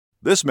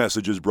This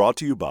message is brought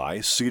to you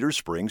by Cedar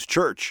Springs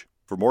Church.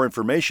 For more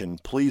information,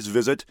 please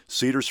visit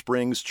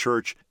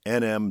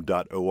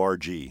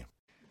cedarspringschurchnm.org.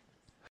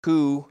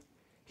 Who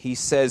he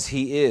says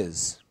he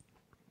is.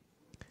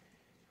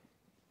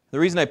 The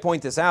reason I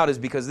point this out is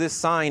because this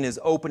sign is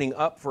opening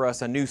up for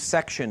us a new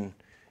section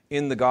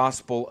in the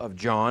Gospel of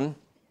John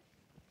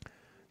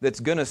that's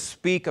going to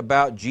speak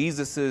about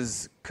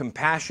Jesus'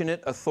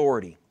 compassionate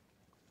authority.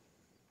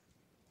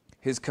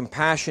 His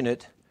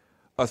compassionate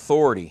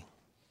authority.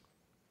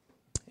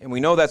 And we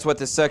know that's what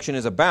this section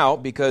is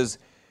about because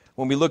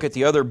when we look at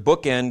the other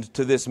bookend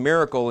to this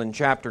miracle in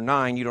chapter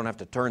 9, you don't have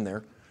to turn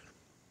there,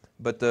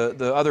 but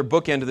the other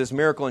bookend to this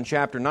miracle in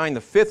chapter 9,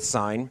 the fifth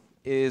sign,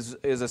 is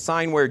a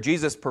sign where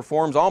Jesus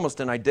performs almost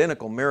an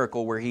identical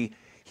miracle where he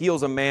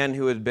heals a man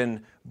who had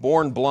been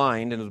born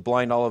blind and was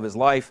blind all of his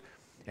life,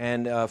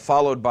 and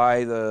followed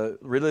by the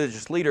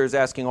religious leaders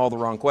asking all the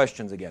wrong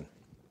questions again.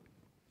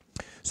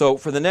 So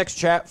for the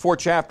next 4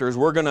 chapters,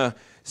 we're going to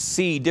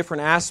see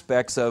different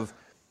aspects of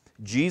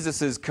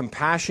Jesus'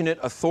 compassionate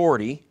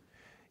authority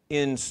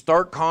in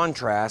stark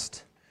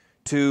contrast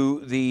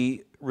to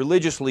the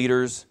religious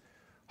leaders'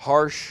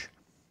 harsh,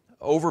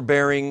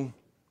 overbearing,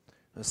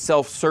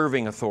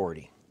 self-serving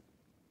authority.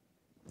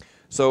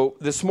 So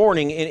this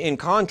morning, in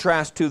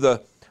contrast to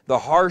the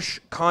harsh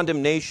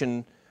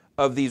condemnation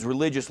of these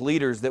religious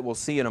leaders that we'll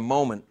see in a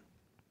moment,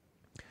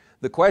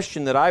 the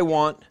question that I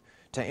want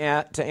to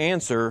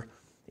answer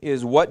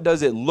is, what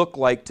does it look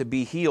like to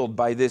be healed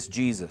by this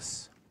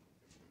Jesus?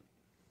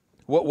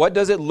 What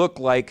does it look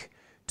like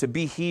to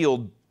be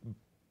healed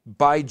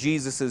by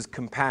Jesus'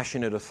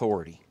 compassionate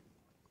authority?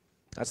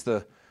 That's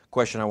the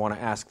question I want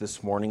to ask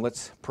this morning.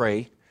 Let's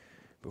pray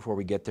before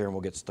we get there and we'll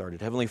get started.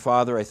 Heavenly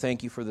Father, I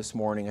thank you for this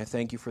morning. I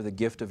thank you for the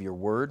gift of your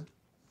word.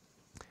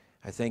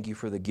 I thank you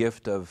for the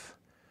gift of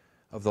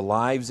the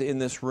lives in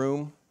this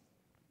room,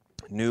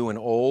 new and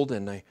old.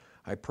 And I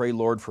pray,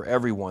 Lord, for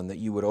everyone that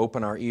you would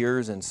open our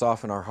ears and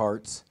soften our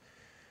hearts,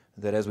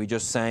 that as we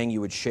just sang,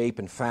 you would shape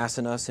and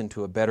fasten us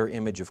into a better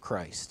image of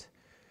Christ.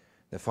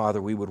 That,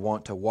 Father, we would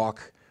want to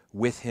walk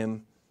with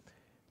him,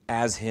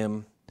 as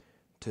him,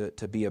 to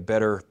be a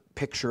better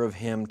picture of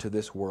him to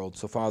this world.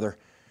 So, Father,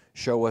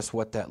 show us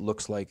what that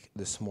looks like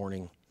this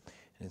morning.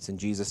 And it's in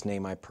Jesus'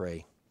 name I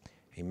pray.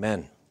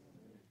 Amen.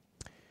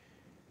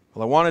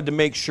 Well, I wanted to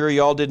make sure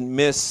you all didn't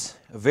miss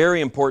a very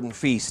important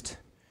feast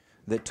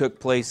that took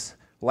place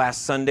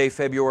last Sunday,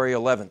 February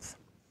 11th.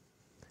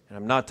 And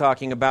I'm not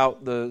talking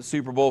about the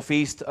Super Bowl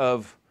feast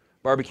of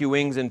barbecue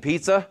wings and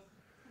pizza.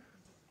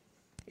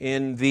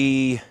 In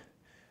the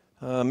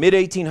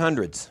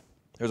mid-1800s,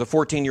 there was a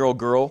 14-year-old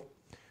girl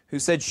who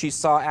said she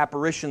saw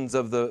apparitions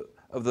of the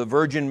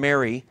Virgin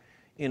Mary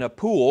in a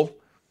pool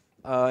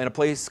in a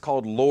place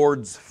called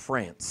Lourdes,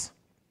 France.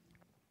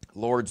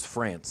 Lourdes,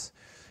 France.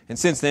 And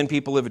since then,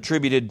 people have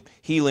attributed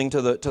healing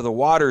to the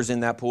waters in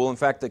that pool. In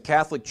fact, the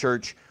Catholic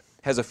Church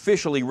has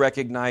officially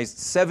recognized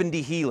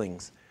 70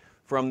 healings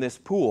from this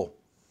pool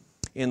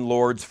in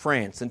Lourdes,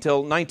 France. Until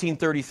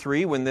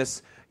 1933, when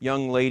this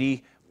young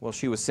lady, well,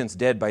 she was since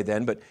dead by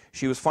then, but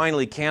she was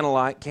finally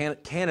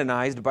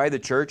canonized by the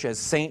church as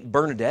Saint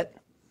Bernadette.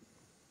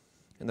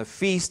 And the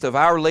Feast of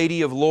Our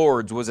Lady of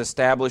Lourdes was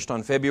established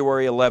on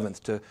February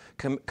 11th to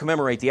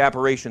commemorate the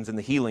apparitions and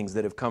the healings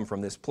that have come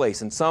from this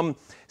place. And some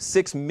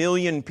 6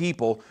 million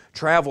people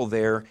travel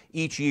there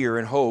each year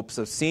in hopes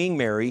of seeing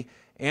Mary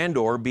and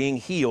or being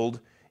healed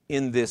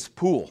in this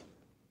pool.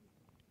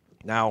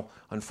 Now,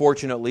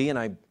 unfortunately, and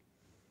I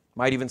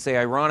might even say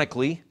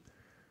ironically,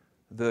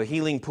 the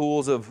healing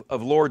pools of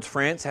Lourdes,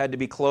 France had to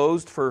be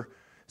closed for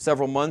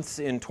several months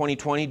in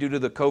 2020 due to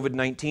the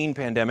COVID-19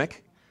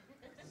 pandemic.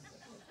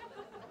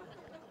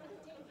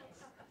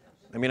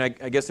 I mean, I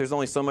guess there's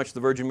only so much the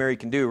Virgin Mary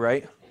can do,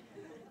 right?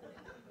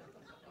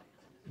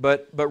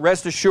 But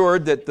rest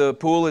assured that the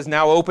pool is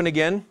now open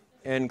again,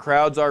 and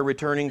crowds are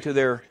returning to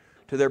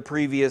their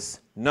previous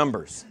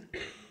numbers.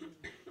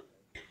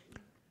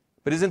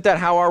 But isn't that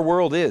how our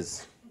world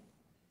is?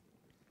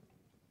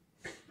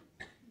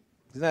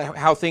 Isn't that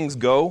how things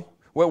go?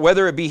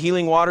 Whether it be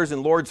healing waters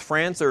in Lourdes,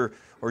 France, or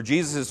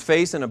Jesus'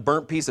 face in a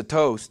burnt piece of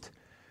toast,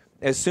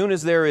 as soon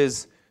as there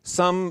is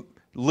some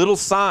little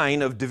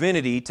sign of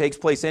divinity takes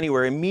place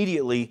anywhere,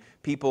 immediately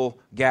people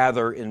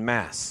gather in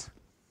mass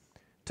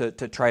to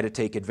try to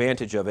take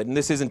advantage of it. And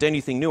this isn't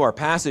anything new. Our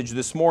passage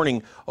this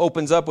morning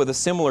opens up with a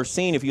similar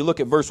scene. If you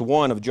look at verse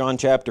 1 of John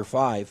chapter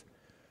 5,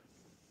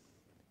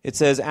 it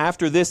says,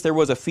 "After this there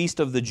was a feast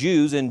of the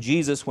Jews, and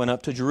Jesus went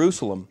up to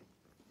Jerusalem.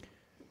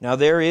 Now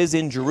there is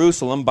in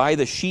Jerusalem by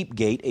the sheep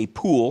gate a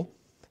pool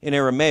in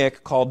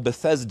Aramaic called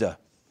Bethesda,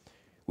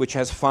 which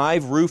has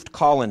 5 roofed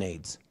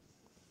colonnades.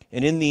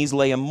 And in these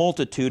lay a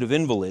multitude of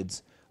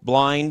invalids,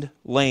 blind,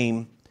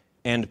 lame,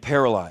 and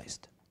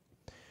paralyzed."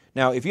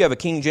 Now, if you have a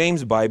King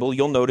James Bible,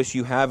 you'll notice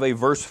you have a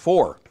verse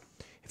 4.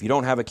 If you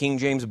don't have a King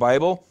James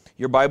Bible,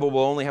 your Bible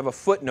will only have a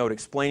footnote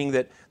explaining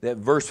that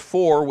verse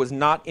 4 was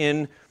not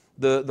in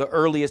the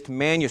earliest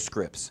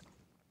manuscripts.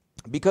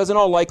 Because in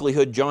all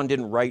likelihood, John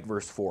didn't write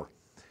verse 4.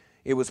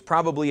 It was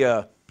probably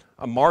a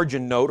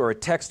margin note or a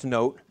text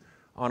note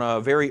on a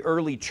very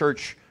early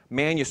church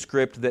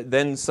manuscript that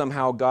then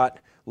somehow got,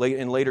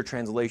 in later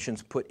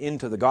translations, put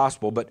into the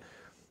gospel. But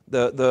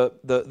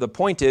the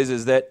point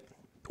is that,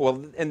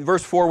 well, in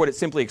verse 4, what it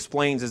simply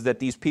explains is that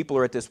these people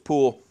are at this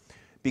pool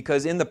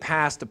because in the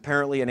past,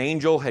 apparently, an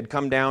angel had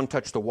come down,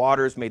 touched the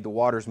waters, made the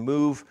waters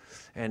move,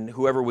 and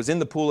whoever was in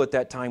the pool at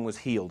that time was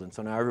healed. And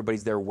so now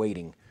everybody's there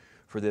waiting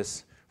for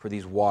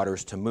these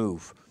waters to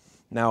move.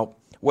 Now,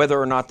 whether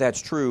or not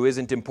that's true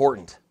isn't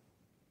important.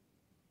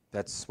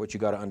 That's what you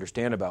got to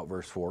understand about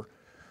verse 4.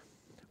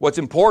 What's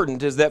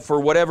important is that for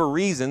whatever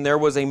reason, there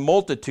was a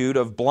multitude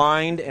of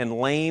blind and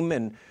lame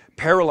and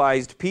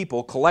paralyzed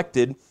people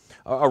collected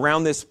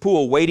around this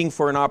pool waiting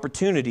for an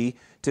opportunity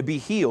to be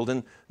healed.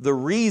 And the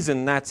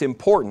reason that's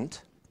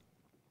important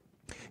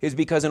is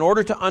because in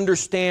order to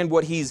understand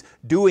what he's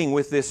doing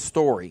with this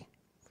story,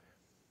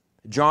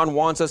 John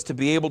wants us to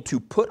be able to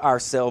put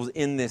ourselves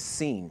in this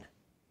scene.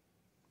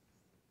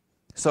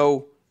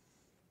 So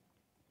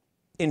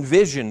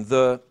envision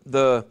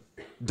the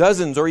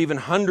dozens or even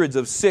hundreds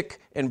of sick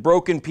and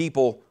broken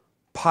people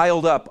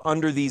piled up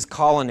under these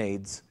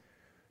colonnades,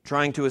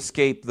 trying to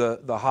escape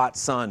the hot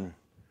sun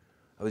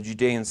of the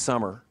Judean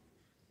summer.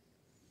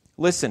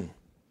 Listen.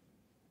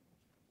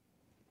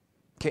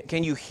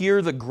 Can you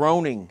hear the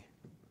groaning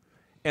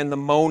and the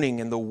moaning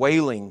and the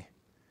wailing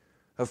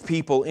of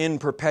people in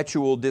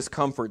perpetual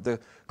discomfort? The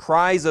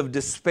cries of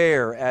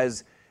despair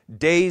as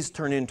days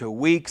turn into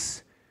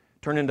weeks,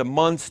 turn into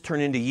months,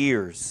 turn into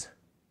years.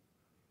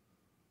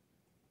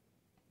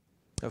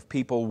 Of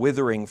people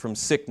withering from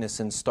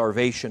sickness and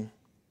starvation.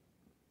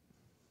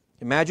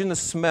 Imagine the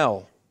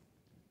smell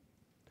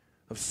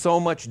of so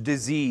much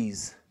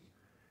disease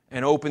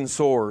and open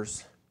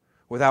sores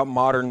without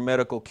modern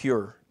medical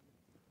cure.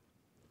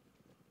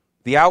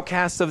 The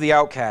outcasts of the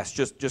outcasts,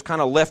 just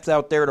kind of left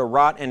out there to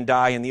rot and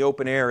die in the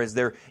open air as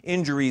their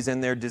injuries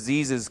and their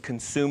diseases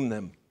consume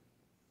them.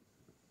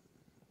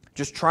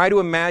 Just try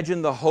to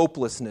imagine the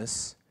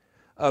hopelessness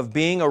of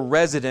being a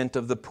resident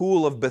of the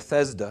pool of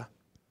Bethesda,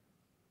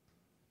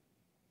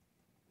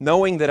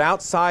 knowing that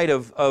outside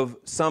of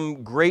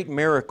some great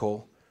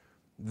miracle,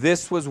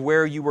 this was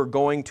where you were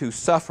going to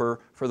suffer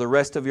for the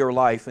rest of your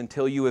life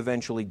until you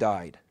eventually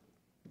died.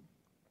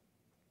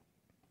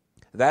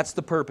 That's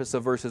the purpose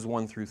of verses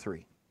 1 through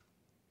 3.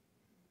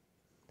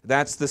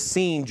 That's the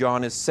scene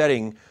John is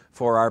setting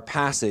for our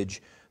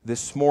passage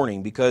this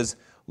morning. Because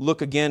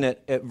look again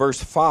at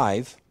verse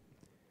 5.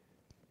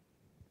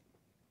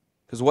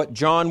 Because what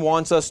John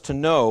wants us to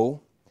know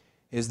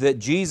is that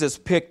Jesus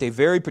picked a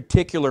very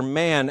particular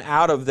man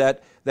out of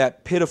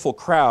that pitiful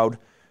crowd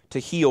to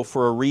heal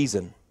for a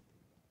reason.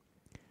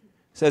 It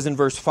says in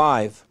verse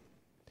 5,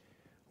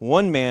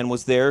 one man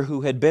was there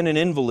who had been an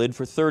invalid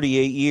for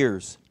 38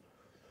 years.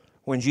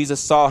 When Jesus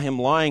saw him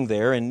lying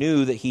there and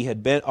knew that he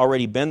had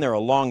already been there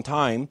a long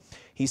time,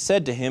 he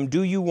said to him,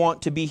 "Do you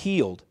want to be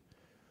healed?"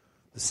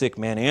 The sick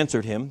man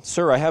answered him,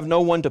 "Sir, I have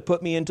no one to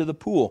put me into the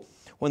pool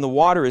when the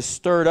water is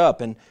stirred up,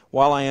 and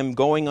while I am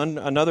going,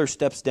 another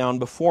steps down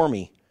before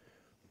me."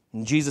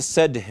 And Jesus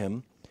said to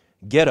him,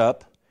 "Get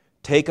up,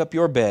 take up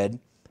your bed,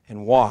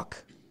 and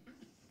walk."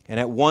 And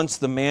at once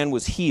the man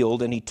was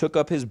healed, and he took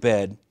up his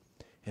bed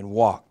and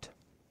walked.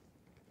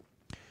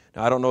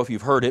 Now, I don't know if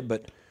you've heard it,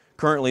 but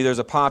currently there's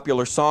a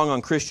popular song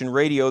on Christian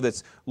radio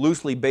that's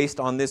loosely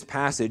based on this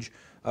passage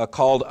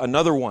called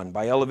 "Another One"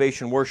 by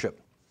Elevation Worship.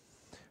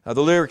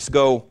 The lyrics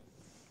go,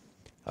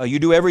 "You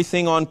do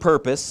everything on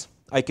purpose.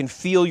 I can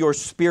feel your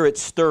spirit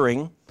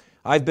stirring.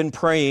 I've been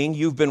praying,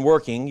 you've been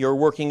working, you're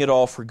working it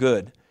all for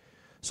good.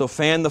 So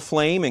fan the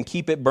flame and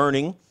keep it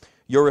burning.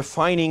 You're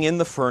refining in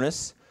the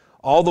furnace.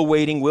 All the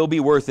waiting will be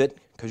worth it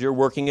because you're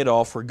working it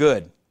all for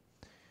good."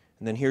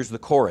 And then here's the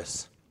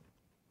chorus.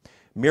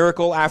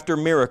 Miracle after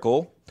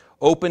miracle,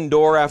 open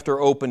door after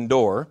open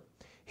door.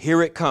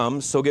 Here it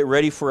comes, so get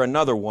ready for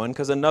another one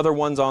because another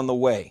one's on the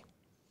way.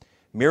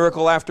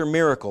 Miracle after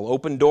miracle,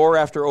 open door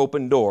after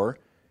open door.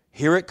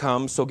 Here it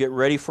comes, so get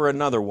ready for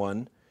another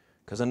one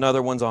because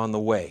another one's on the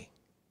way.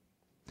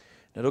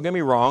 Now don't get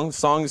me wrong, the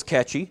song is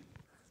catchy,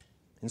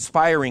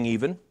 inspiring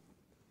even.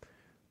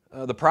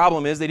 The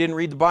problem is they didn't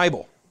read the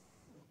Bible.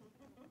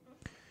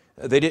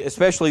 They did,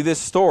 especially this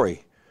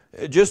story.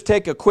 Just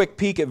take a quick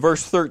peek at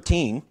verse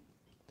 13.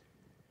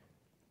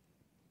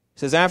 It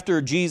says,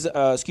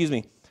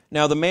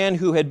 "Now the man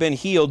who had been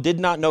healed did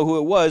not know who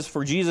it was,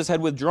 for Jesus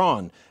had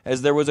withdrawn,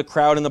 as there was a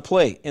crowd in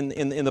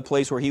the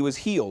place where he was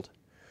healed."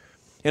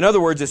 In other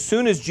words, as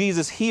soon as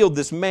Jesus healed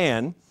this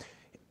man,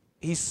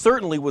 he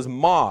certainly was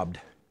mobbed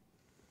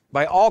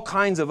by all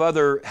kinds of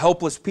other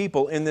helpless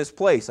people in this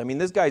place. I mean,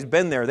 this guy's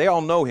been there. They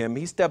all know him.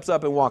 He steps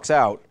up and walks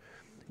out.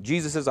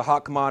 Jesus is a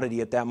hot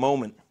commodity at that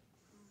moment.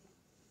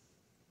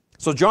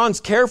 So John's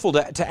careful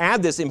to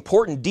add this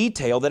important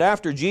detail that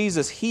after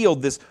Jesus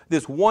healed this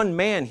one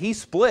man, he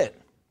split.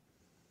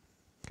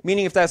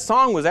 Meaning if that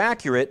song was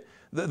accurate,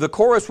 the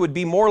chorus would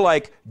be more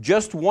like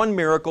just one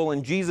miracle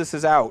and Jesus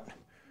is out.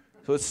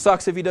 So it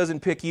sucks if he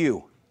doesn't pick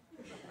you.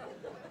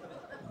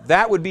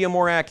 That would be a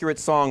more accurate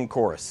song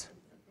chorus.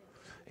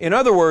 In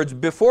other words,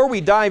 before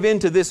we dive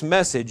into this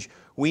message,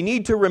 we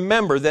need to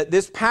remember that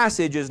this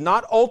passage is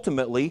not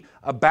ultimately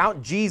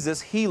about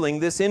Jesus healing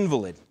this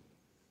invalid.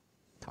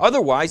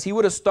 Otherwise, he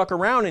would have stuck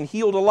around and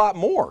healed a lot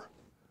more,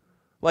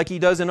 like he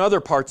does in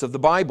other parts of the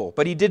Bible.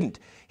 But he didn't.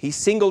 He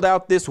singled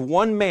out this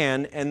one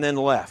man and then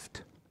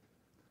left.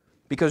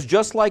 Because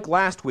just like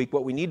last week,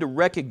 what we need to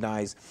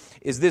recognize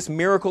is this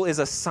miracle is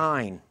a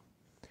sign.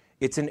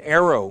 It's an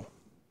arrow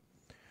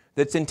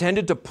that's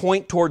intended to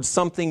point towards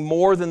something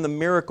more than the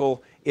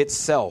miracle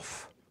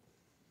itself.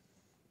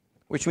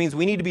 Which means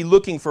we need to be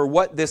looking for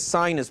what this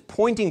sign is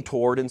pointing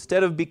toward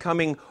instead of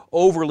becoming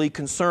overly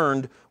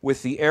concerned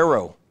with the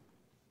arrow.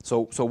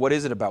 So what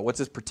is it about? What's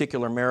this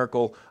particular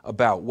miracle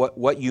about?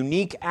 What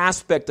unique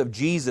aspect of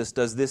Jesus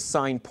does this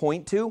sign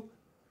point to?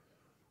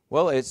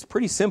 Well, it's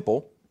pretty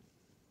simple.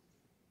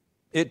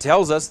 It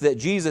tells us that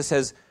Jesus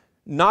has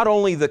not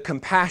only the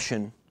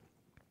compassion,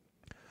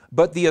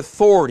 but the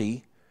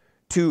authority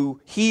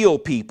to heal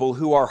people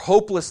who are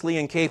hopelessly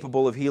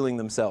incapable of healing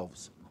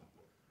themselves.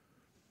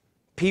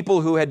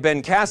 People who had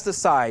been cast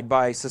aside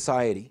by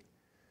society.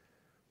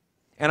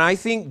 And I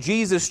think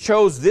Jesus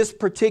chose this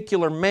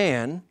particular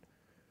man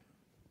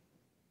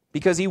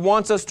because he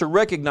wants us to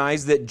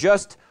recognize that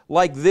just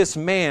like this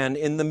man,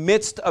 in the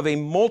midst of a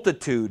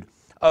multitude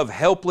of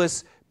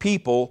helpless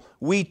people,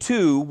 we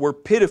too were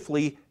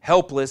pitifully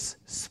helpless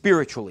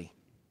spiritually.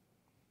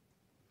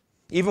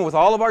 Even with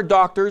all of our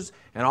doctors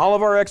and all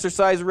of our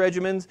exercise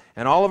regimens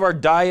and all of our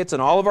diets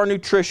and all of our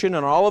nutrition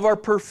and all of our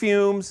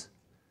perfumes,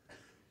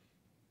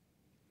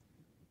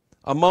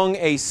 among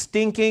a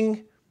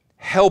stinking,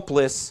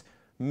 helpless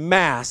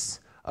mass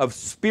of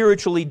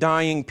spiritually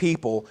dying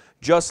people,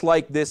 just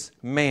like this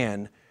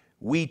man,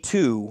 we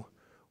too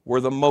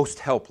were the most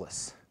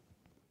helpless.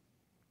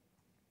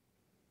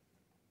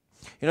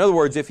 In other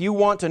words, if you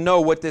want to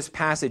know what this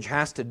passage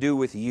has to do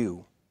with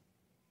you,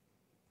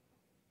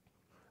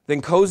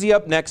 then cozy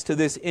up next to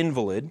this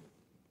invalid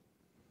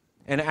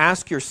and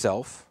ask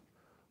yourself,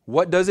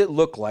 what does it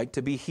look like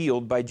to be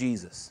healed by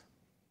Jesus?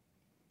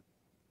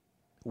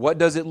 What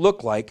does it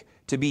look like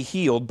to be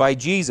healed by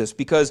Jesus?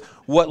 Because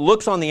what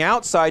looks on the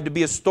outside to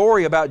be a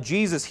story about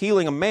Jesus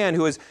healing a man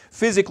who is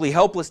physically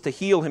helpless to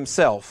heal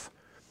himself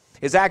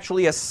is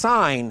actually a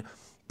sign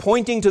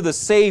pointing to the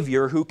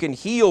Savior who can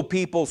heal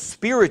people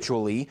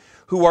spiritually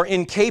who are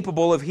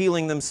incapable of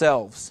healing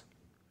themselves.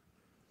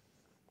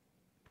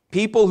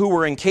 People who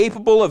were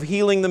incapable of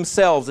healing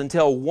themselves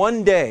until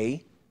one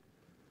day,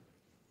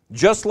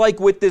 just like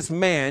with this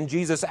man,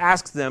 Jesus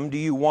asks them, do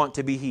you want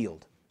to be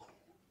healed?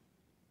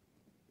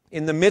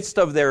 In the midst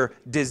of their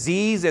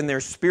disease and their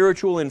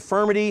spiritual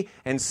infirmity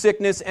and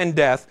sickness and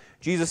death,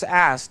 Jesus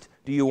asked,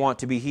 do you want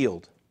to be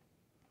healed?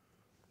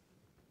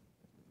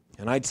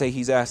 And I'd say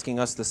he's asking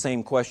us the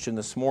same question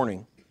this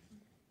morning.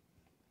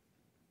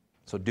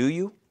 So do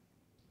you?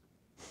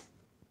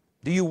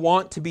 Do you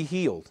want to be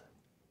healed?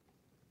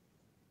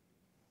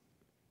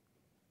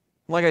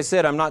 Like I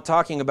said, I'm not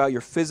talking about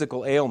your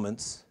physical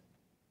ailments.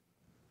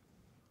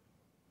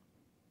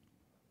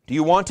 Do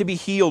you want to be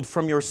healed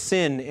from your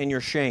sin and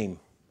your shame?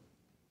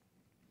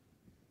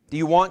 Do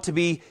you want to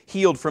be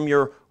healed from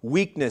your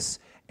weakness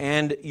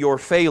and your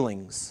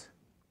failings?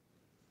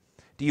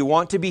 Do you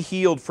want to be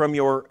healed from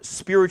your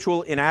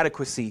spiritual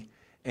inadequacy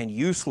and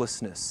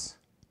uselessness?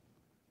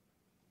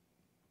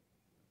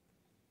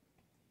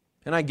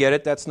 And I get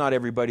it, that's not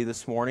everybody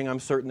this morning. I'm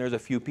certain there's a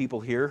few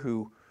people here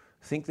who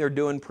think they're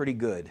doing pretty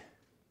good.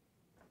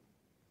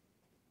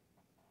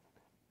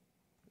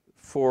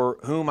 For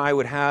whom I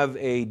would have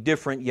a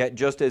different yet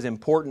just as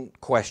important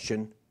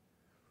question,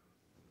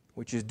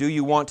 which is, do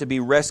you want to be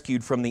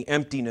rescued from the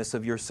emptiness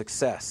of your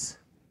success?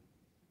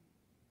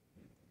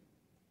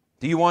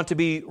 Do you want to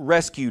be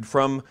rescued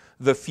from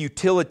the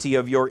futility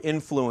of your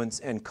influence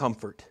and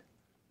comfort?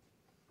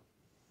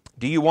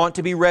 Do you want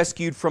to be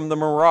rescued from the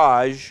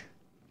mirage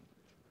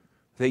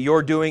that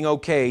you're doing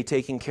okay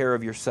taking care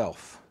of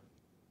yourself?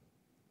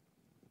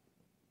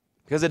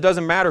 Because it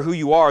doesn't matter who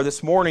you are.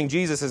 This morning,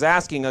 Jesus is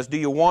asking us, do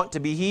you want to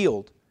be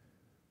healed?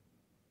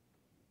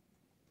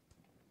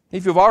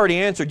 If you've already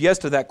answered yes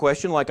to that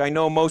question, like I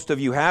know most of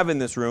you have in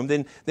this room,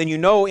 then you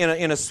know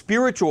in a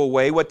spiritual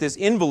way what this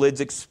invalid's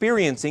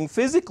experiencing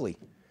physically.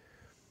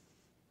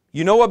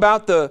 You know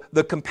about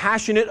the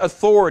compassionate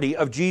authority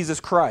of Jesus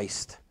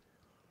Christ.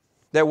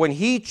 That when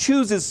He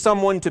chooses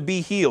someone to be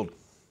healed,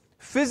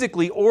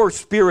 physically or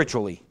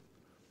spiritually,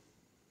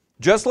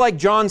 just like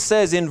John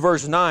says in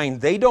verse 9,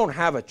 they don't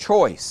have a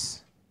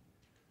choice.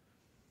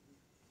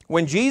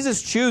 When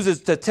Jesus chooses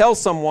to tell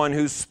someone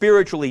who's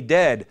spiritually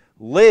dead,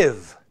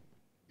 live,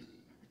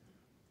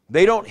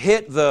 they don't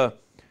hit the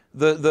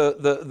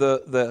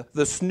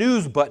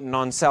snooze button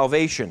on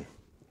salvation.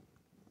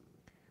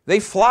 They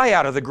fly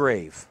out of the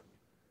grave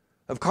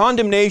of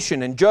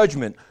condemnation and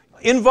judgment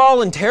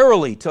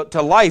involuntarily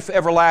to life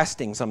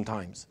everlasting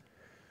sometimes.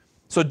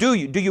 So do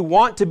you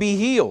want to be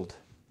healed?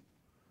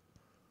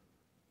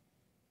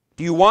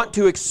 Do you want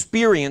to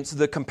experience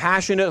the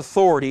compassionate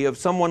authority of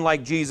someone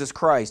like Jesus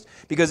Christ?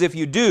 Because if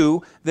you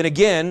do, then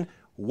again,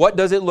 what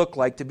does it look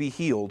like to be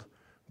healed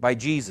by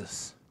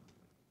Jesus?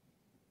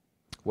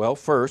 Well,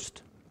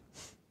 first,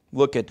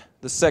 look at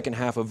the second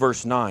half of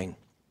verse 9,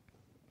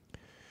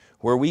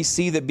 where we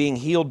see that being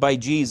healed by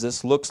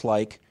Jesus looks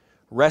like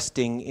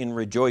resting in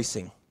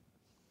rejoicing.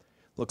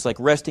 Looks like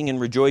resting in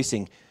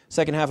rejoicing.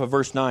 Second half of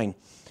verse 9.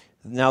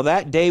 Now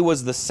that day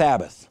was the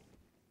Sabbath.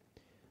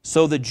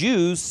 So the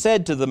Jews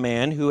said to the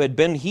man who had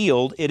been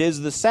healed, "It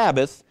is the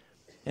Sabbath,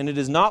 and it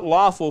is not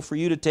lawful for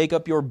you to take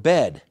up your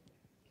bed."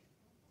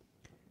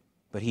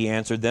 But he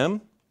answered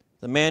them,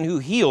 "The man who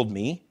healed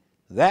me,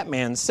 that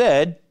man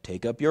said,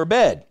 'Take up your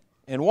bed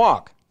and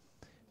walk.'"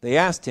 They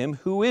asked him,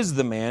 "Who is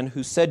the man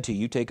who said to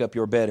you, 'Take up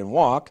your bed and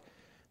walk'?"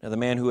 Now the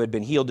man who had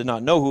been healed did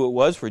not know who it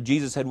was, for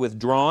Jesus had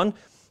withdrawn,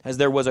 as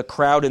there was a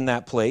crowd in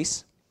that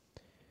place.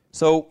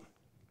 So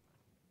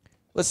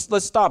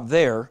let's stop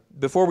there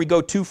before we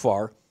go too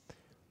far.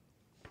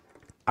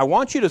 I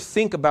want you to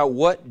think about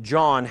what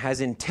John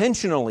has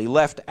intentionally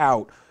left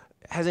out,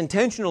 has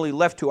intentionally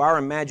left to our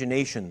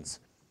imaginations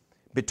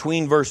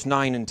between verse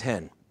 9 and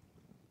 10.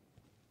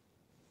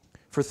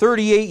 For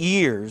 38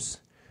 years,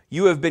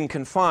 you have been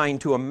confined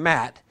to a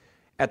mat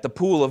at the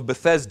pool of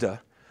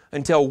Bethesda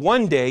until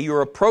one day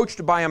you're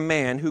approached by a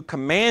man who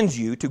commands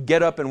you to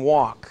get up and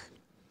walk.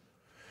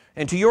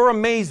 And to your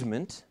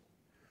amazement,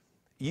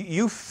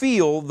 you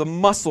feel the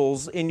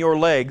muscles in your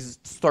legs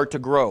start to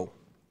grow.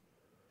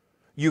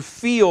 You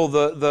feel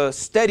the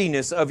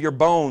steadiness of your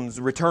bones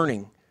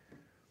returning.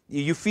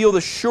 You feel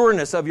the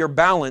sureness of your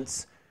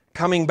balance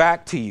coming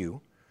back to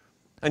you.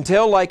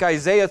 Until, like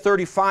Isaiah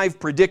 35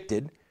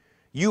 predicted,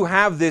 you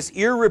have this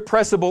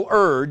irrepressible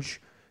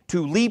urge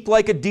to leap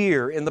like a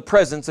deer in the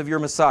presence of your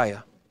Messiah.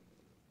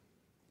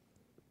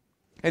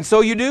 And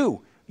so you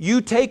do.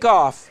 You take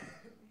off.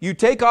 You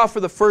take off for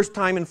the first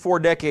time in 4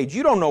 decades.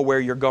 You don't know where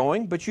you're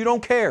going, but you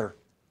don't care.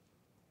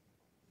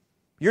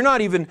 You're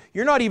not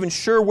even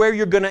sure where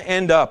you're going to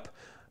end up,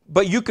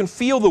 but you can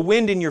feel the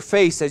wind in your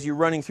face as you're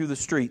running through the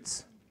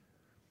streets.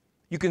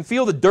 You can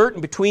feel the dirt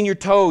in between your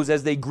toes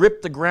as they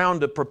grip the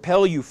ground to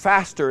propel you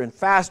faster and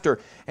faster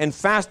and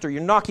faster.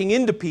 You're knocking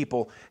into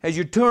people as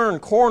you turn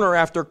corner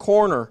after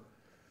corner.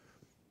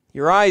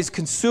 Your eyes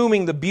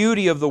consuming the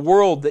beauty of the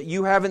world that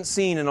you haven't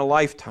seen in a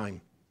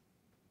lifetime.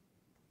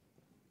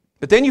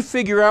 But then you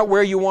figure out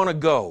where you want to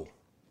go.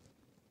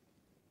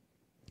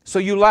 So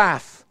you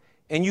laugh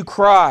and you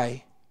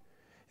cry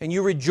and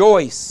you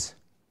rejoice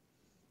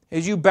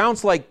as you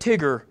bounce like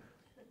Tigger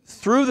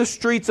through the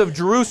streets of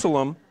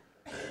Jerusalem,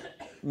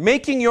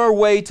 making your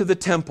way to the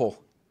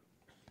temple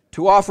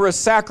to offer a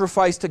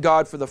sacrifice to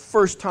God for the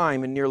first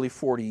time in nearly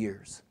 40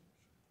 years.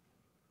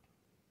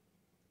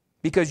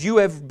 Because you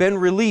have been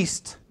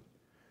released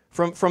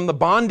from the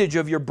bondage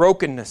of your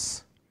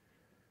brokenness.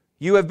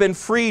 You have been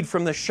freed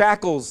from the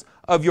shackles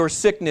of your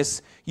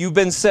sickness. You've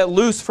been set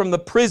loose from the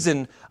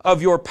prison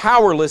of your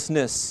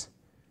powerlessness.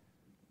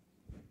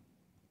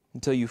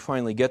 Until you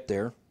finally get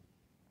there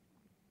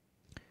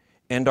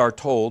and are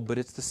told, but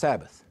it's the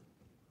Sabbath.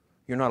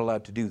 You're not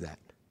allowed to do that.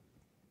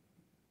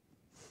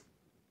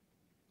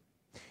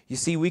 You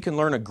see, we can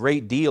learn a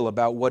great deal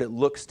about what it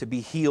looks to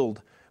be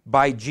healed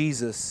by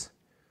Jesus,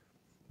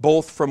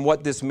 both from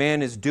what this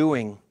man is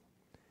doing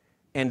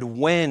and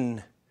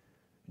when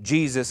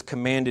Jesus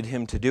commanded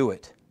him to do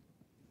it.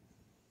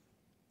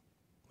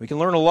 We can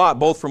learn a lot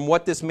both from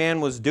what this man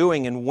was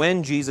doing and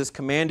when Jesus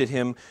commanded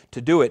him to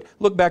do it.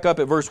 Look back up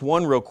at verse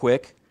 1 real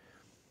quick.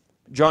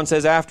 John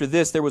says, "After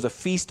this there was a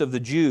feast of the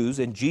Jews,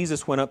 and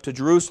Jesus went up to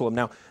Jerusalem."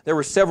 Now, there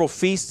were several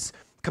feasts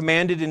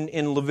commanded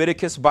in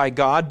Leviticus by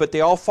God, but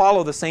they all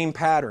follow the same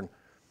pattern.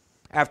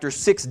 After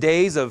 6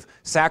 days of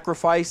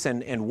sacrifice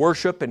and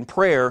worship and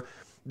prayer,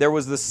 there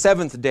was the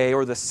 7th day,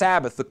 or the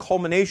Sabbath, the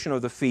culmination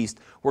of the feast,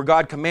 where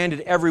God commanded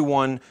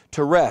everyone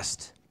to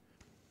rest.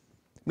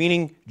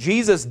 Meaning,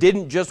 Jesus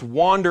didn't just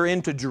wander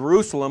into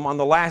Jerusalem on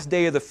the last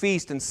day of the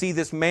feast and see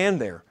this man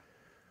there.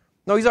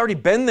 No, he's already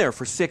been there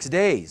for 6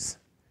 days.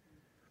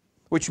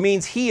 Which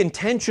means he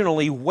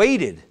intentionally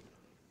waited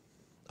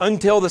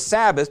until the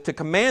Sabbath to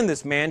command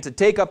this man to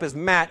take up his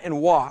mat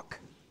and walk.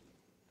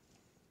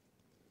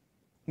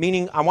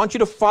 Meaning, I want you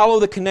to follow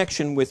the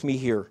connection with me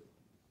here.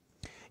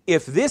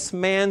 If this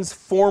man's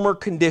former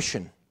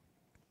condition,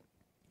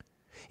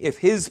 if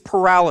his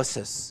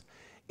paralysis,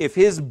 if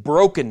his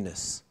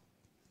brokenness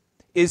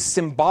is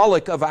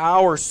symbolic of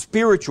our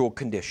spiritual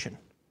condition,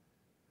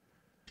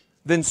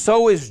 then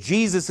so is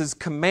Jesus'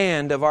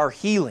 command of our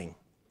healing.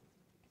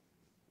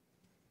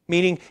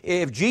 Meaning,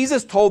 if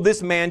Jesus told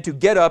this man to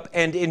get up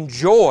and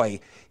enjoy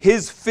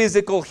his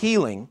physical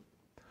healing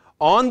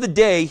on the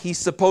day he's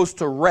supposed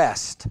to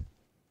rest,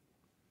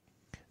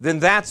 then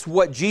that's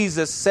what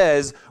Jesus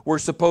says we're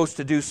supposed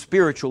to do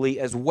spiritually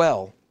as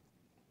well.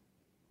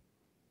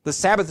 The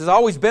Sabbath has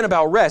always been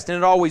about rest, and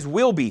it always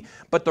will be.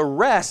 But the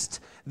rest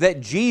that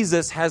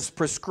Jesus has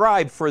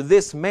prescribed for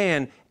this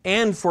man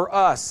and for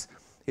us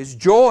is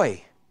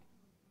joy.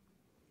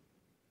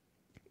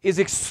 Is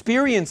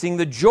experiencing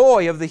the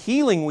joy of the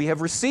healing we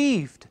have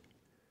received.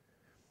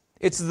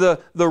 It's the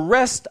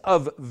rest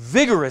of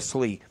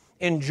vigorously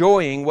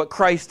enjoying what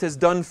Christ has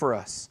done for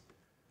us.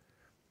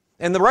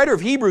 And the writer of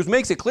Hebrews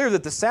makes it clear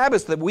that the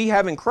Sabbath that we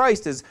have in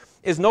Christ is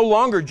is no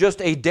longer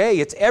just a day,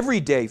 it's every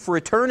day for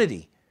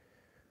eternity.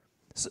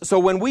 So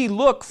when we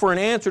look for an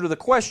answer to the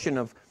question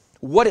of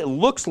what it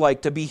looks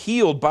like to be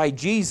healed by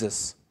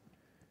Jesus,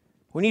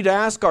 we need to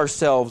ask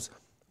ourselves,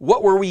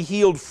 what were we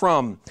healed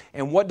from,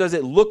 and what does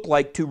it look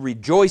like to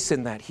rejoice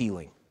in that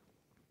healing?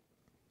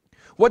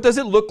 What does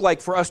it look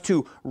like for us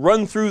to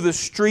run through the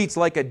streets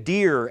like a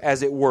deer,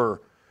 as it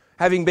were,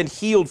 having been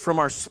healed from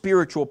our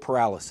spiritual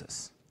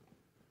paralysis?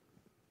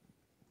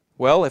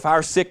 Well, if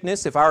our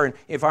sickness, if our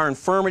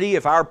infirmity,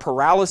 if our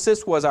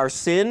paralysis was our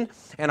sin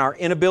and our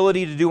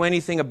inability to do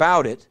anything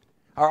about it,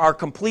 our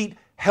complete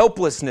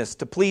helplessness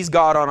to please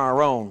God on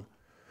our own,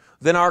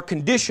 then our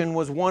condition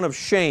was one of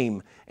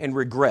shame and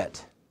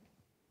regret.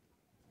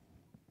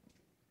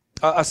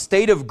 A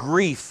state of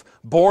grief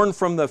born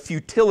from the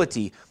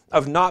futility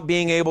of not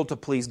being able to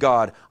please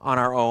God on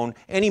our own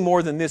any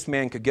more than this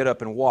man could get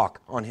up and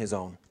walk on his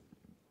own.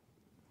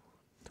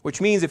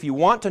 Which means if you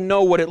want to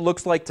know what it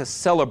looks like to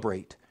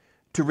celebrate,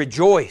 to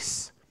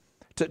rejoice,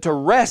 to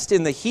rest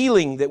in the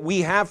healing that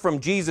we have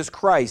from Jesus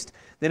Christ,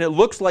 then it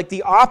looks like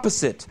the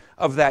opposite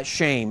of that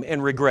shame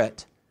and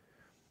regret.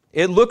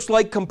 It looks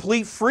like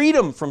complete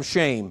freedom from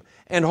shame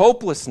and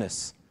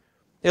hopelessness.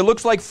 It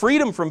looks like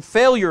freedom from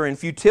failure and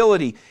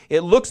futility.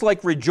 It looks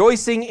like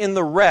rejoicing in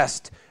the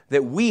rest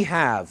that we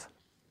have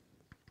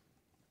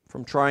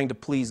from trying to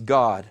please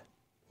God.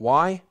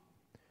 Why?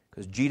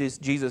 Because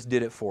Jesus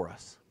did it for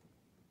us.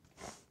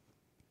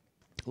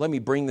 Let me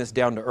bring this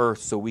down to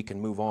earth so we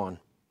can move on.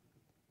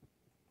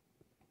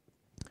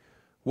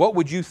 What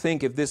would you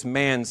think if this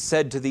man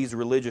said to these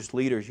religious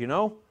leaders, you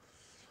know,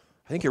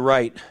 I think you're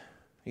right.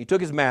 He took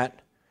his mat,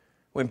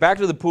 went back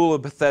to the pool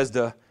of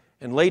Bethesda,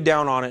 and laid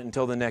down on it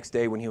until the next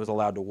day when he was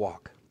allowed to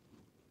walk.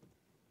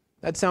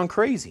 That'd sound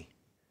crazy.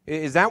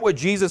 Is that what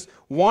Jesus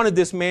wanted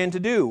this man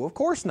to do? Of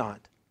course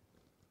not.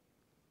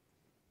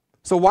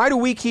 So why do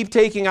we keep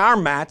taking our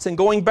mats and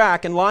going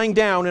back and lying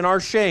down in our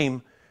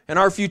shame and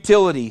our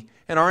futility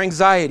and our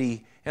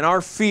anxiety and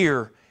our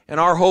fear and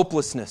our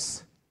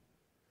hopelessness?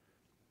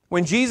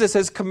 When Jesus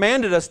has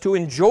commanded us to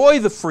enjoy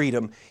the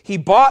freedom He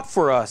bought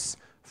for us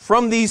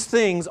from these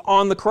things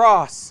on the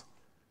cross.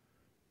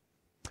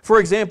 For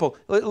example,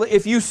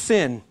 if you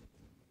sin,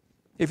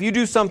 if you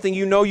do something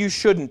you know you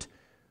shouldn't,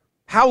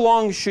 how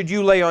long should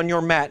you lay on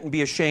your mat and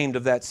be ashamed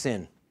of that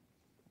sin?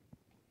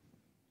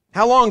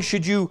 How long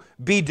should you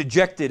be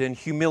dejected and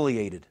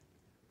humiliated?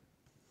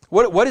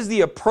 What is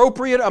the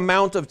appropriate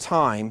amount of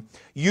time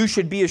you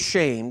should be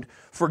ashamed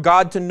for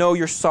God to know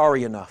you're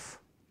sorry enough?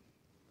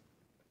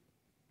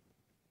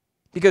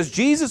 Because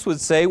Jesus would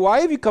say,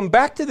 why have you come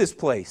back to this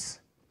place?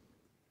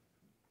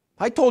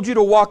 I told you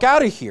to walk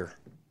out of here.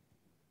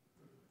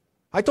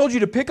 I told you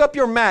to pick up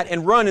your mat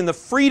and run in the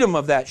freedom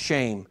of that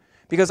shame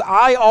because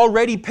I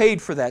already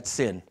paid for that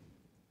sin.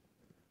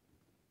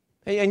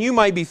 And you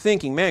might be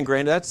thinking, man,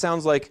 Grant, that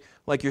sounds like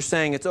you're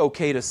saying it's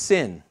okay to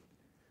sin.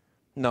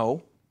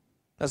 No,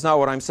 that's not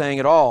what I'm saying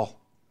at all.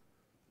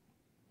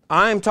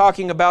 I'm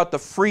talking about the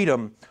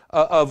freedom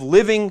of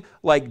living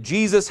like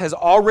Jesus has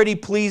already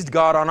pleased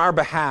God on our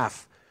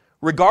behalf,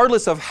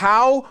 regardless of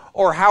how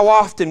or how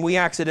often we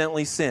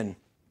accidentally sin.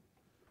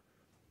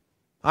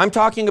 I'm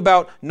talking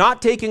about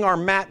not taking our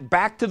mat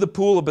back to the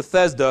pool of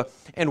Bethesda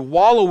and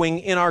wallowing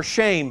in our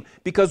shame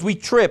because we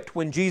tripped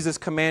when Jesus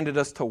commanded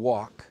us to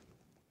walk.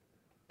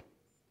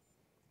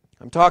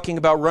 I'm talking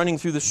about running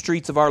through the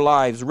streets of our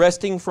lives,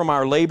 resting from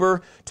our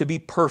labor to be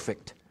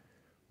perfect.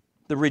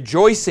 The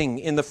rejoicing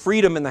in the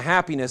freedom and the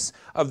happiness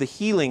of the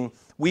healing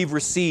we've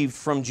received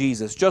from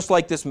Jesus, just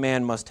like this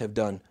man must have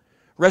done,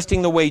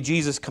 resting the way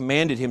Jesus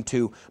commanded him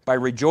to by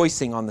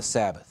rejoicing on the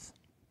Sabbath.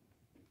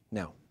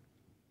 Now,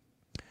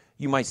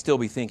 you might still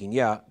be thinking,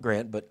 yeah,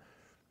 Grant, but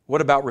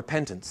what about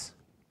repentance?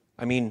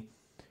 I mean,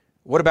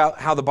 what about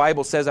how the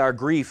Bible says our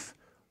grief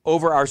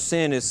over our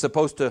sin is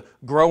supposed to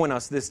grow in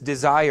us this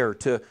desire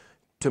to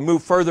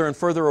move further and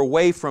further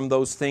away from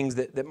those things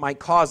that might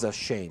cause us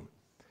shame?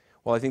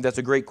 Well, I think that's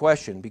a great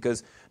question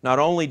because not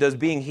only does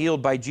being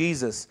healed by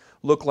Jesus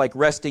look like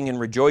resting and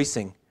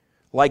rejoicing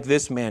like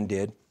this man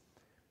did,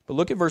 but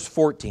look at verse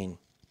 14,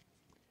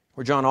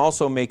 where John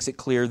also makes it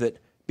clear that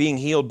being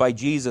healed by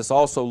Jesus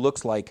also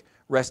looks like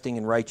resting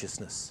in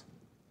righteousness.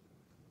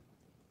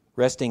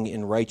 Resting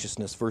in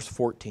righteousness, verse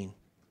 14.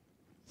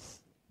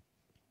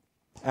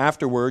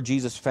 Afterward,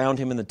 Jesus found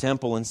him in the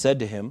temple and said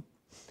to him,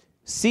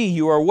 "See,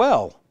 you are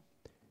well."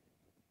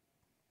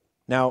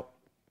 Now,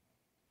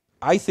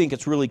 I think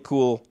it's really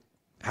cool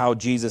how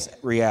Jesus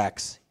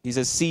reacts. He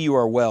says, "See, you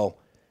are well."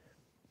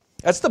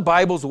 That's the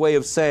Bible's way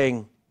of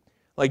saying,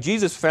 like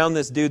Jesus found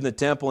this dude in the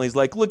temple and he's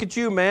like, "Look at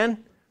you,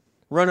 man,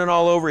 running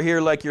all over here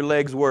like your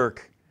legs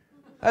work.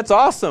 That's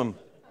awesome."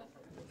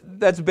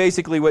 That's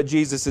basically what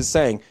Jesus is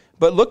saying.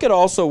 But look at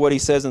also what he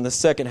says in the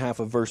second half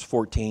of verse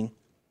 14.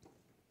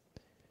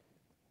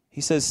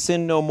 He says,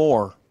 "Sin no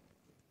more,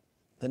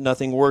 that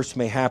nothing worse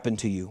may happen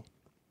to you."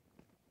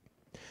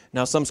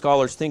 Now, some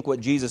scholars think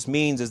what Jesus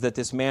means is that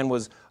this man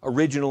was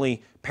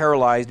originally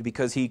paralyzed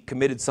because he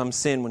committed some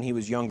sin when he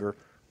was younger.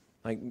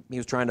 Like he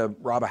was trying to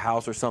rob a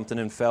house or something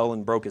and fell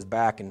and broke his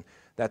back, and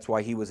That's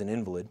why he was an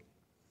invalid.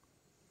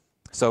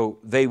 So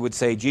they would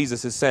say,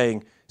 Jesus is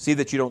saying, see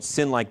that you don't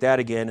sin like that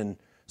again and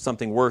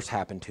something worse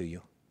happened to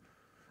you.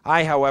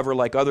 I, however,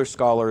 like other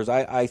scholars,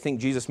 I think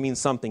Jesus means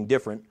something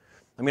different.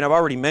 I mean, I've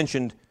already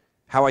mentioned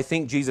how I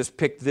think Jesus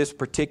picked this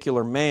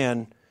particular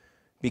man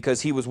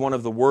because he was one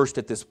of the worst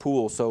at this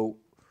pool. So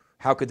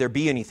how could there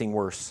be anything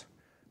worse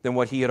than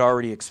what he had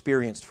already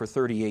experienced for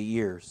 38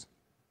 years?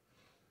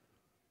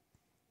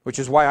 Which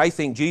is why I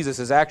think Jesus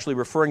is actually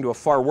referring to a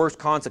far worse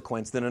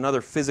consequence than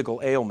another physical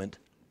ailment.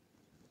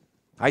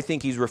 I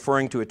think he's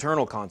referring to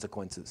eternal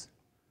consequences.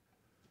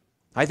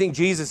 I think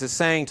Jesus is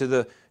saying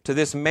to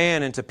this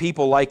man and to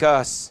people like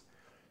us,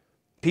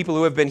 people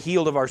who have been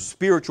healed of our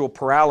spiritual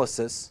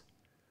paralysis,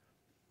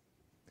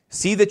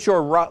 see that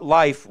your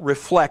life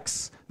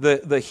reflects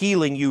the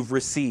healing you've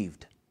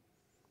received.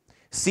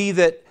 See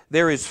that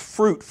there is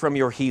fruit from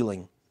your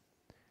healing,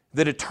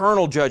 that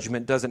eternal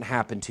judgment doesn't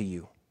happen to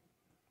you.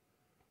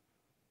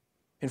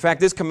 In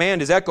fact, this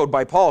command is echoed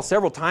by Paul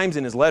several times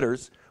in his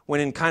letters, when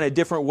in kind of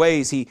different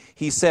ways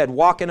he said,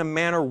 walk in a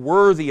manner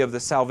worthy of the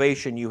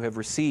salvation you have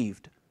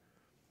received.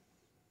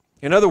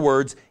 In other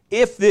words,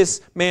 if this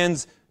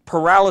man's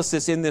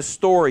paralysis in this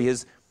story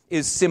is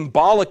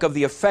symbolic of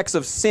the effects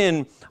of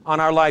sin on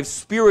our lives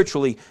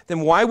spiritually,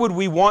 then why would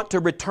we want to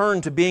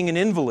return to being an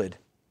invalid?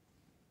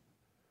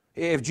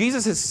 If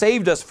Jesus has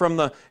saved us from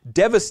the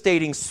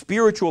devastating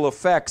spiritual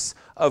effects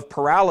of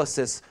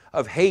paralysis,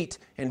 of hate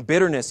and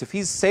bitterness, if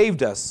He's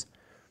saved us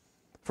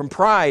from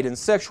pride and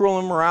sexual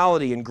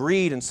immorality and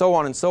greed and so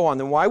on,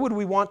 then why would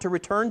we want to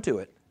return to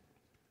it?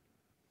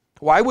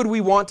 Why would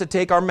we want to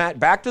take our mat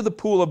back to the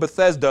pool of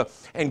Bethesda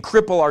and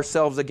cripple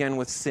ourselves again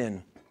with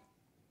sin?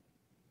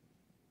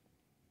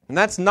 And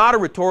that's not a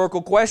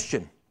rhetorical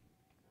question.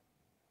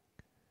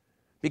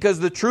 Because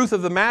the truth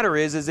of the matter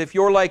is if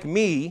you're like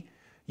me,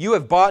 you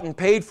have bought and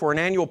paid for an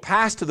annual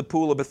pass to the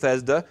pool of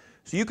Bethesda,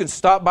 so you can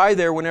stop by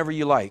there whenever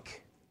you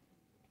like.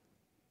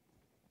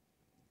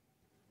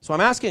 So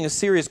I'm asking a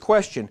serious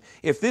question.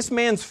 If this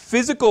man's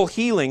physical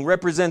healing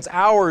represents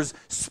ours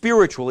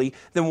spiritually,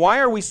 then why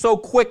are we so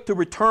quick to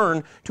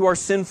return to our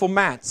sinful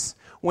mats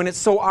when it's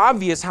so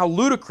obvious how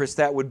ludicrous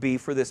that would be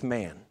for this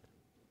man?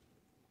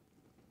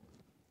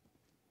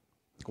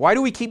 Why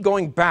do we keep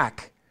going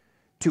back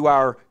to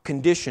our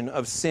condition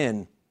of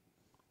sin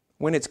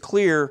when it's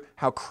clear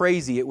how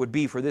crazy it would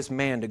be for this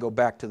man to go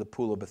back to the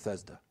pool of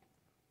Bethesda?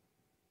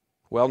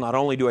 Well, not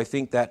only do I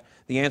think that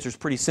the answer is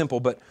pretty simple,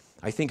 but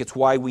I think it's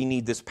why we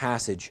need this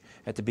passage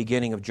at the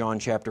beginning of John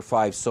chapter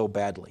 5 so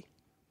badly.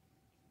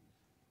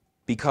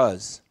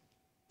 Because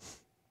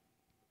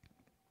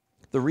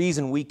the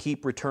reason we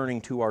keep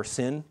returning to our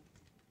sin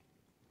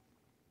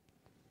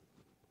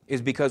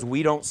is because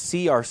we don't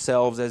see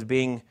ourselves as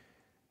being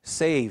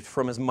saved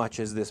from as much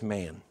as this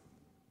man.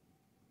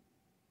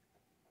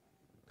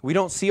 We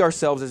don't see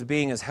ourselves as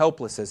being as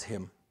helpless as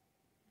him.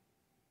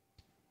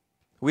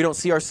 We don't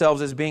see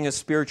ourselves as being as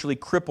spiritually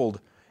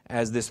crippled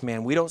as this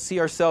man. We don't see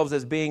ourselves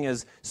as being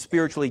as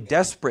spiritually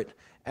desperate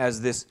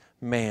as this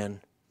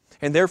man.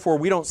 And therefore,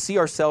 we don't see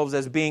ourselves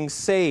as being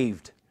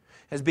saved,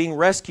 as being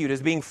rescued,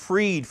 as being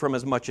freed from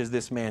as much as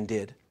this man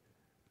did.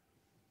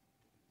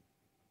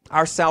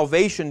 Our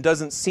salvation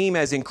doesn't seem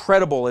as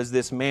incredible as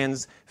this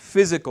man's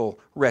physical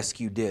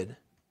rescue did.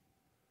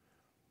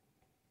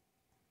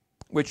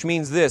 Which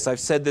means this, I've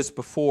said this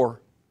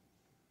before,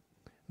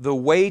 the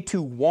way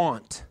to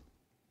want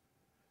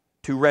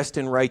to rest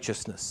in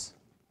righteousness,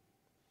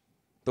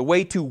 the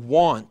way to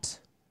want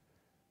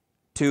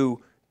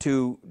to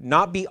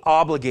not be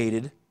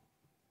obligated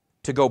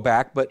to go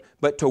back,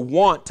 but to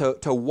want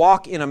to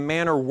walk in a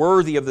manner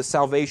worthy of the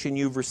salvation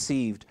you've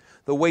received,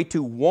 the way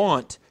to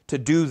want to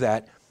do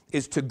that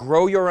is to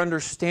grow your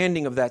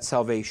understanding of that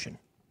salvation.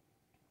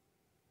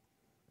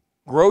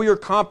 Grow your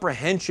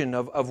comprehension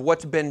of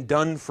what's been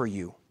done for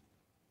you.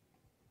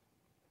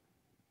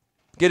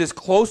 Get as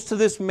close to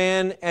this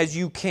man as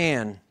you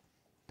can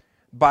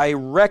by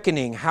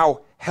reckoning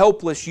how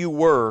helpless you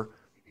were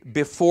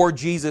before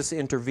Jesus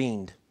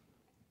intervened.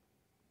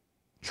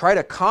 Try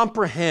to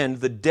comprehend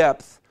the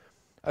depth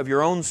of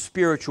your own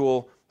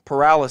spiritual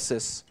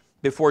paralysis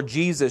before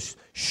Jesus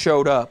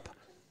showed up.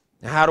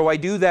 How do I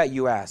do that,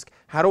 you ask?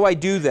 How do I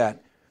do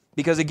that?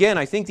 Because again,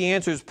 I think the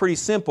answer is pretty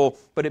simple,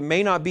 but it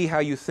may not be how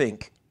you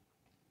think.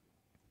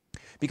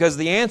 Because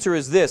the answer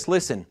is this,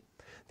 listen,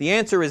 the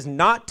answer is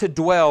not to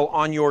dwell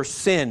on your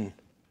sin,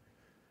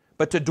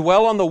 but to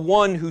dwell on the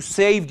one who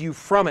saved you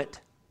from it.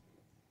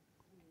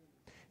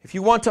 If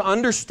you want to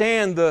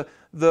understand the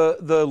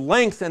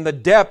length and the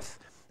depth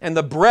and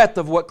the breadth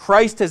of what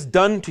Christ has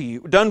done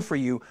for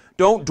you,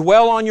 don't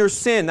dwell on your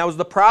sin. That was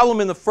the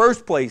problem in the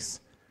first place.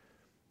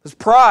 It was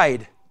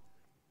pride.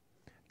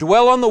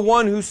 Dwell on the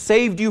one who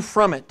saved you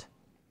from it.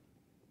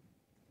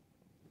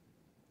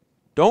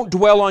 Don't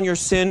dwell on your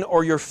sin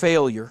or your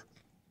failure.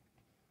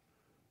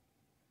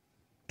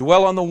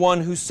 Dwell on the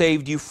one who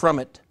saved you from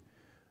it.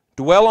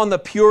 Dwell on the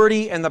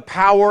purity and the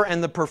power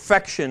and the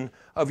perfection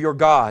of your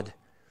God.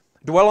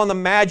 Dwell on the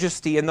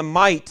majesty and the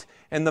might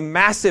and the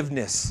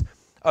massiveness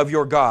of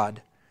your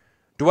God.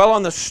 Dwell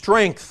on the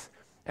strength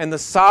and the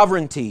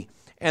sovereignty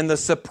and the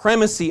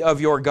supremacy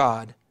of your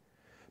God.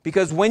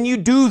 Because when you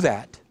do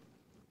that,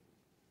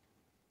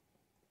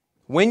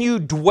 when you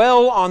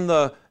dwell on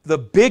the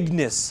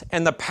bigness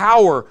and the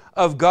power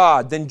of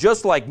God, then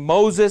just like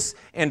Moses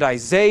and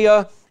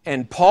Isaiah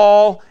and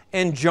Paul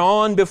and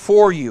John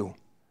before you,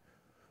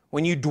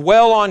 when you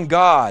dwell on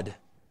God,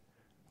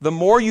 the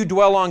more you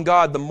dwell on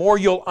God, the more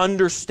you'll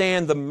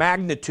understand the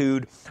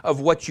magnitude of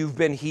what you've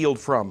been healed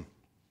from.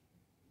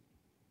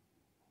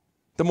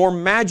 The more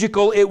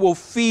magical it will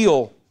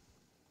feel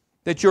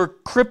that your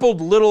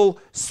crippled little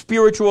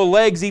spiritual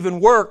legs even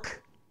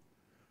work.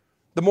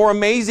 The more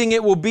amazing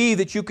it will be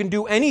that you can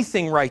do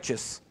anything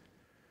righteous.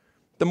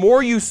 The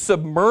more you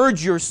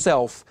submerge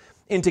yourself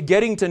into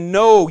getting to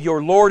know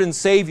your Lord and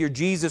Savior,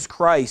 Jesus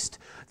Christ,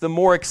 the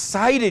more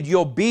excited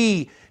you'll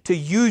be to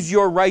use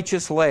your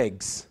righteous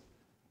legs.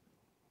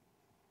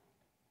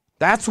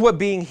 That's what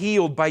being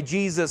healed by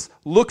Jesus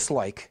looks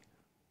like.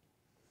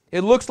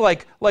 It looks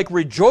like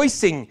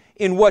rejoicing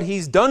in what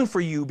He's done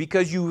for you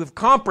because you have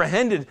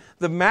comprehended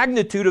the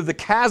magnitude of the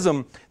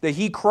chasm that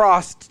He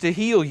crossed to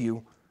heal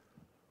you.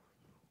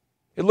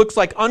 It looks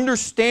like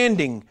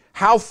understanding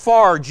how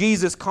far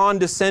Jesus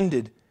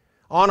condescended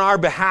on our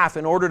behalf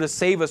in order to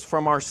save us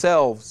from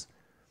ourselves.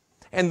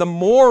 And the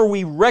more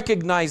we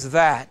recognize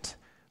that,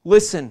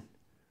 listen,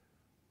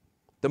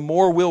 the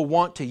more we'll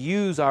want to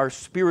use our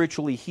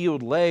spiritually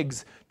healed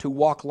legs to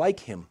walk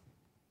like Him.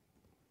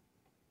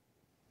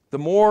 The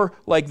more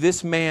like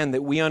this man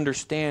that we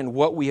understand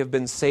what we have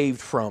been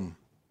saved from,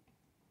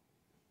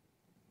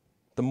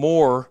 the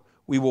more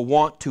we will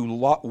want to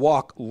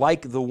walk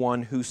like the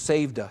one who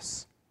saved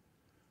us.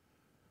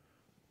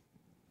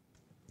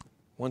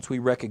 Once we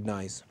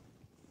recognize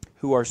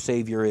who our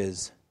Savior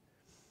is,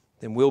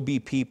 then we'll be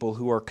people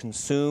who are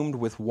consumed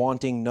with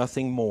wanting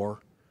nothing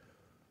more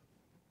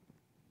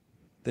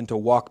than to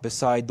walk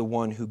beside the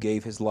one who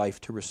gave His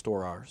life to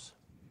restore ours.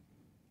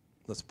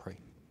 Let's pray.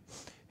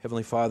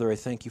 Heavenly Father, I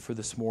thank You for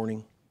this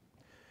morning.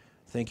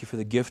 Thank You for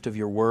the gift of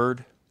Your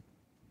Word.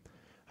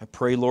 I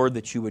pray, Lord,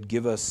 that You would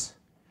give us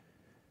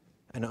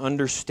an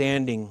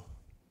understanding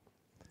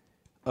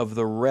of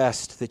the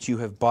rest that You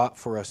have bought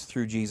for us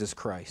through Jesus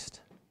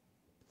Christ.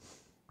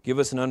 Give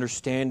us an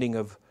understanding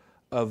of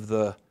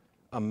the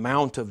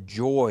amount of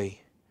joy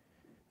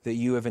that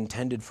You have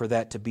intended for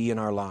that to be in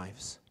our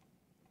lives.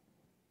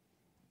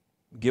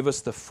 Give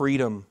us the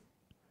freedom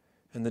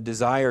and the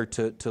desire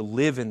to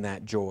live in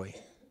that joy,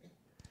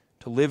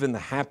 to live in the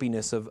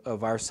happiness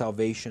of our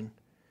salvation.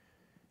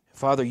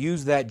 Father,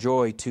 use that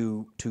joy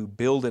to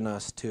build in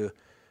us, to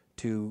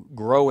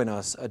grow in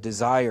us a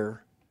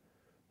desire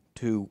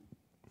to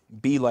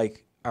be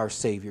like our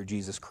Savior,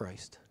 Jesus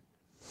Christ.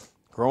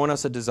 Grow in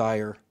us a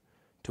desire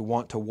to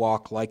want to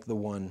walk like the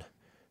one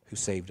who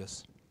saved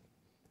us.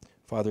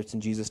 Father, it's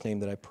in Jesus' name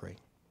that I pray.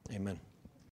 Amen.